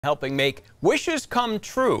helping make wishes come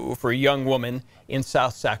true for a young woman in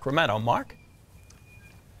South Sacramento. Mark?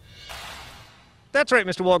 That's right,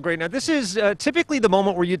 Mr. Walgrave. Now, this is typically the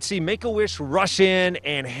moment where you'd see Make-A-Wish rush in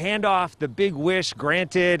and hand off the big wish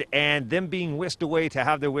granted and them being whisked away to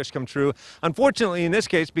have their wish come true. Unfortunately, in this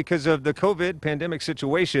case, because of the COVID pandemic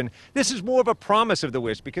situation, this is more of a promise of the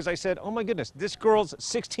wish because I said, oh my goodness, this girl's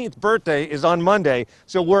 16th birthday is on Monday,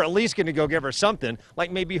 so we're at least going to go give her something,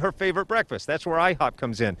 like maybe her favorite breakfast. That's where IHOP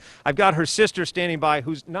comes in. I've got her sister standing by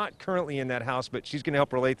who's not currently in that house, but she's going to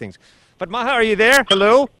help relay things. But Maha, are you there?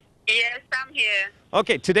 Hello? Yes, I'm here.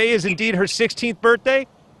 Okay, today is indeed her 16th birthday?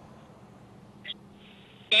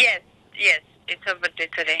 Yes, it's her birthday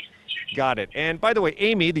today. Got it. And by the way,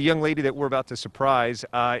 Amy, the young lady that we're about to surprise,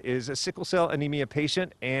 is a sickle cell anemia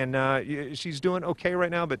patient, and she's doing okay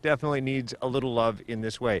right now, but definitely needs a little love in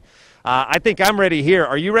this way. I think I'm ready here.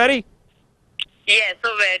 Are you ready? Yes,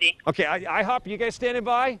 already. Okay, IHOP, you guys standing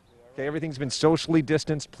by? Okay, everything's been socially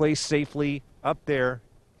distanced, placed safely up there,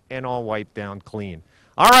 and all wiped down clean.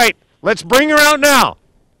 All right, let's bring her out now.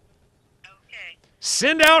 Okay.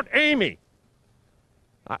 Send out Amy.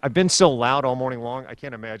 I've been so loud all morning long, I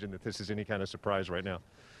can't imagine that this is any kind of surprise right now.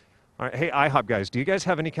 All right, hey, IHOP guys, do you guys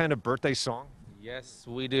have any kind of birthday song? Yes,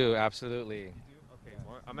 we do, absolutely. You do? Okay,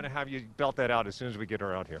 well, I'm going to have you belt that out as soon as we get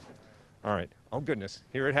her out here. All right. Oh, goodness.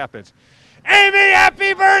 Here it happens. Amy,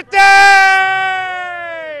 happy birthday!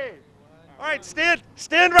 All right,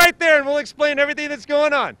 stand right there, and we'll explain everything that's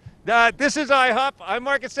going on. This is IHOP. I'm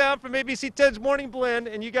Marcus Sound from ABC 10's Morning Blend,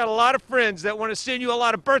 and you got a lot of friends that want to send you a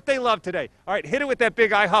lot of birthday love today. All right, hit it with that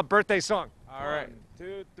big IHOP birthday song. All right. 1,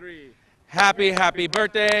 2, 3. Happy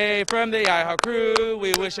birthday from the IHOP crew.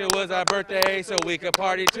 We wish it was our birthday so we could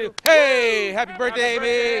party too. Hey, happy birthday,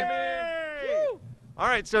 Amy. All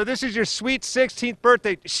right, so this is your sweet 16th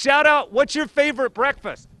birthday. Shout out, what's your favorite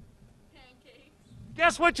breakfast?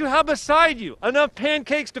 Guess what you have beside you? Enough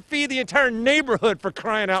pancakes to feed the entire neighborhood, for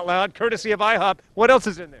crying out loud, courtesy of IHOP. What else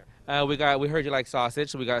is in there? We heard you like sausage,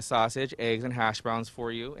 so we got sausage, eggs, and hash browns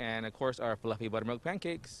for you, and of course our fluffy buttermilk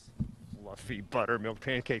pancakes. Fluffy buttermilk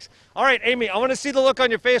pancakes. All right, Amy, I want to see the look on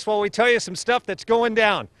your face while we tell you some stuff that's going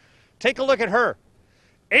down. Take a look at her.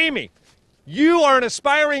 Amy, you are an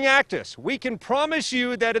aspiring actress. We can promise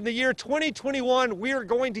you that in the year 2021, we are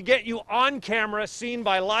going to get you on camera, seen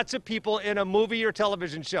by lots of people in a movie or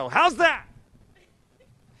television show. How's that?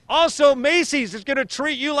 Also, Macy's is going to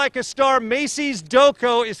treat you like a star. Macy's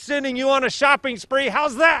Doco is sending you on a shopping spree.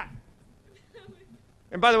 How's that?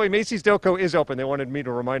 And by the way, Macy's Doco is open. They wanted me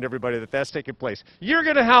to remind everybody that that's taking place. You're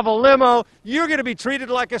going to have a limo. You're going to be treated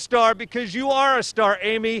like a star because you are a star,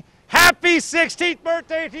 Amy. Happy 16th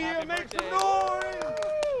birthday to you. Make some noise.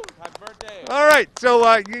 Happy birthday. All right,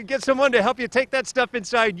 so you get someone to help you take that stuff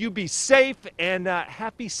inside. You be safe, and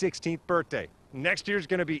happy 16th birthday. Next year's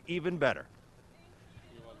going to be even better.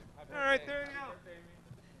 All right, there you go.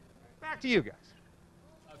 Back to you guys.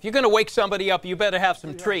 If you're going to wake somebody up, you better have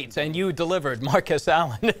some treats, and you delivered, Marcus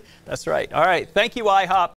Allen. That's right. All right, thank you, IHOP.